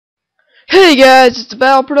Hey guys, it's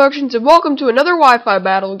TheBattleProductions and welcome to another Wi-Fi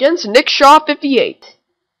battle against NateShaw58.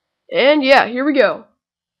 And yeah, here we go.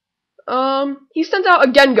 He sent out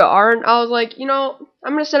a Gengar, and I was like, I'm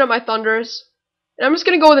gonna send out my Thundurus, and I'm just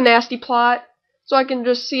gonna go with a nasty plot, so I can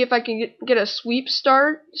just see if I can get a sweep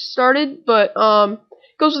started. But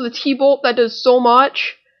goes with a T-Bolt that does so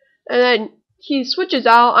much, and then he switches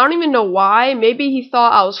out. I don't even know why. Maybe he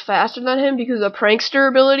thought I was faster than him because of the Prankster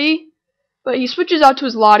ability. But he switches out to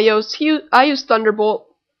his Latios. I use Thunderbolt,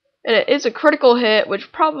 and it is a critical hit,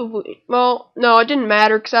 which probably, well, no, it didn't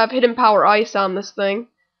matter because I have Hidden Power Ice on this thing.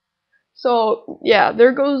 So yeah,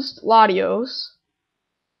 there goes Latios.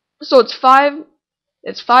 So it's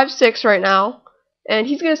 5-6 right now, and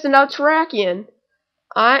he's gonna send out Terrakion.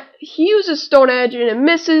 He uses Stone Edge and it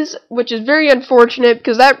misses, which is very unfortunate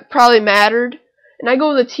because that probably mattered. And I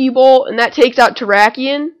go with a T-Bolt, and that takes out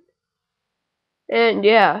Terrakion. And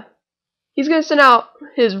yeah. He's going to send out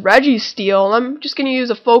his Registeel, and I'm just going to use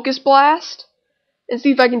a Focus Blast and see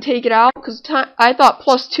if I can take it out, because I thought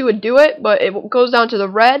 +2 would do it, but it goes down to the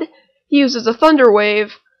red. He uses a Thunder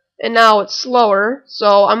Wave, and now it's slower,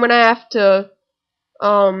 so I'm going to have to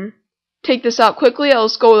take this out quickly. I'll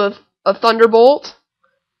just go with a Thunderbolt,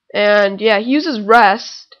 and yeah, he uses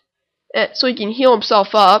Rest so he can heal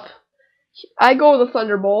himself up. I go with a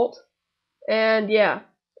Thunderbolt, and yeah,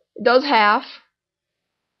 it does half.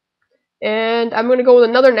 And I'm going to go with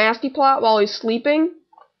another nasty plot while he's sleeping.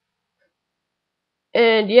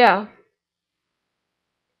 And yeah.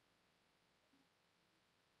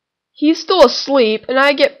 He's still asleep, and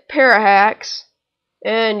I get Parahacks.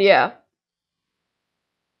 And yeah.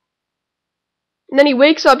 And then he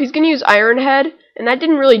wakes up, he's going to use Iron Head, and that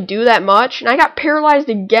didn't really do that much. And I got paralyzed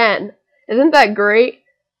again. Isn't that great?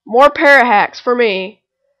 More Parahacks for me.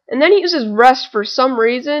 And then he uses Rest for some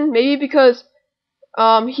reason, maybe because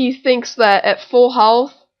he thinks that at full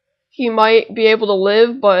health he might be able to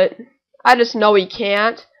live, but I just know he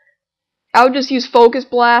can't. I would just use Focus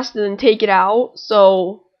Blast and then take it out,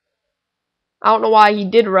 so I don't know why he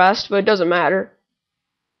did Rest, but it doesn't matter.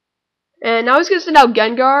 And now he's going to send out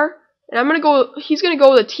Gengar, and he's going to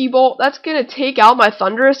go with a T-Bolt. That's going to take out my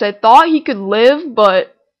Thundurus. I thought he could live,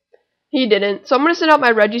 but he didn't. So I'm going to send out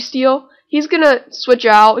my Registeel. He's going to switch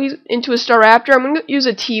out. He's into a Staraptor. I'm going to use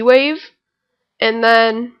a T-Wave. And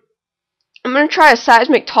then I'm going to try a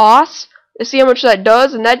Seismic Toss to see how much that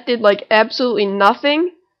does, and that did like absolutely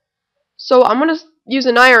nothing. So I'm going to use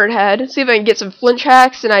an Iron Head, see if I can get some flinch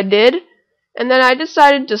hacks, and I did. And then I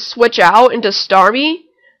decided to switch out into Starmie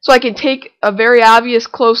so I can take a very obvious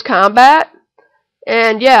close combat.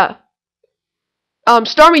 And yeah,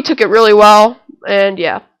 Starmie took it really well, and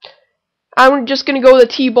yeah. I'm just going to go with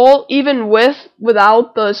a T-Bolt. Even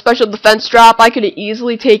without the special defense drop, I could have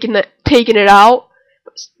easily taken it out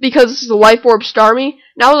because this is a Life Orb Starmie.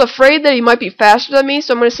 Now I was afraid that he might be faster than me,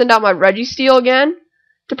 so I'm going to send out my Registeel again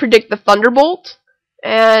to predict the Thunderbolt.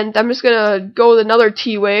 And I'm just going to go with another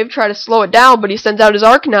T-Wave, try to slow it down, but he sends out his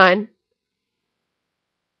Arcanine.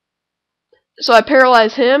 So I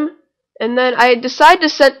paralyze him, and then I decide to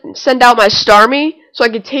send out my Starmie so I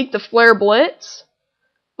could take the Flare Blitz,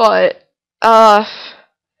 but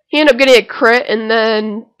he ended up getting a crit and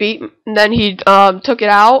then he took it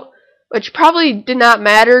out, which probably did not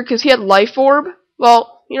matter because he had Life Orb.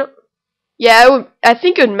 Well, yeah, I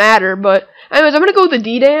think it would matter, but anyways, I'm gonna go with the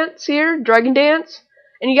D-Dance here, Dragon Dance,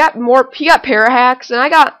 and he got Parahacks, and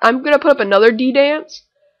I'm gonna put up another D-Dance,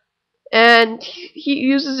 and he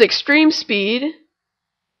uses Extreme Speed,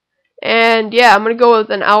 and yeah, I'm gonna go with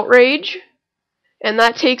an Outrage, and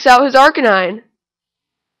that takes out his Arcanine.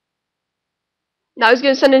 Now he's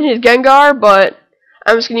going to send in his Gengar, but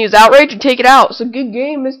I'm just going to use Outrage and take it out. So good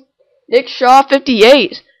game,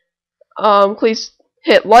 NateShaw58. Please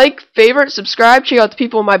hit like, favorite, subscribe, check out the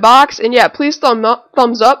people in my box, and yeah, please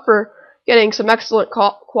thumbs up for getting some excellent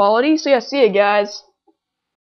quality. So yeah, see you guys.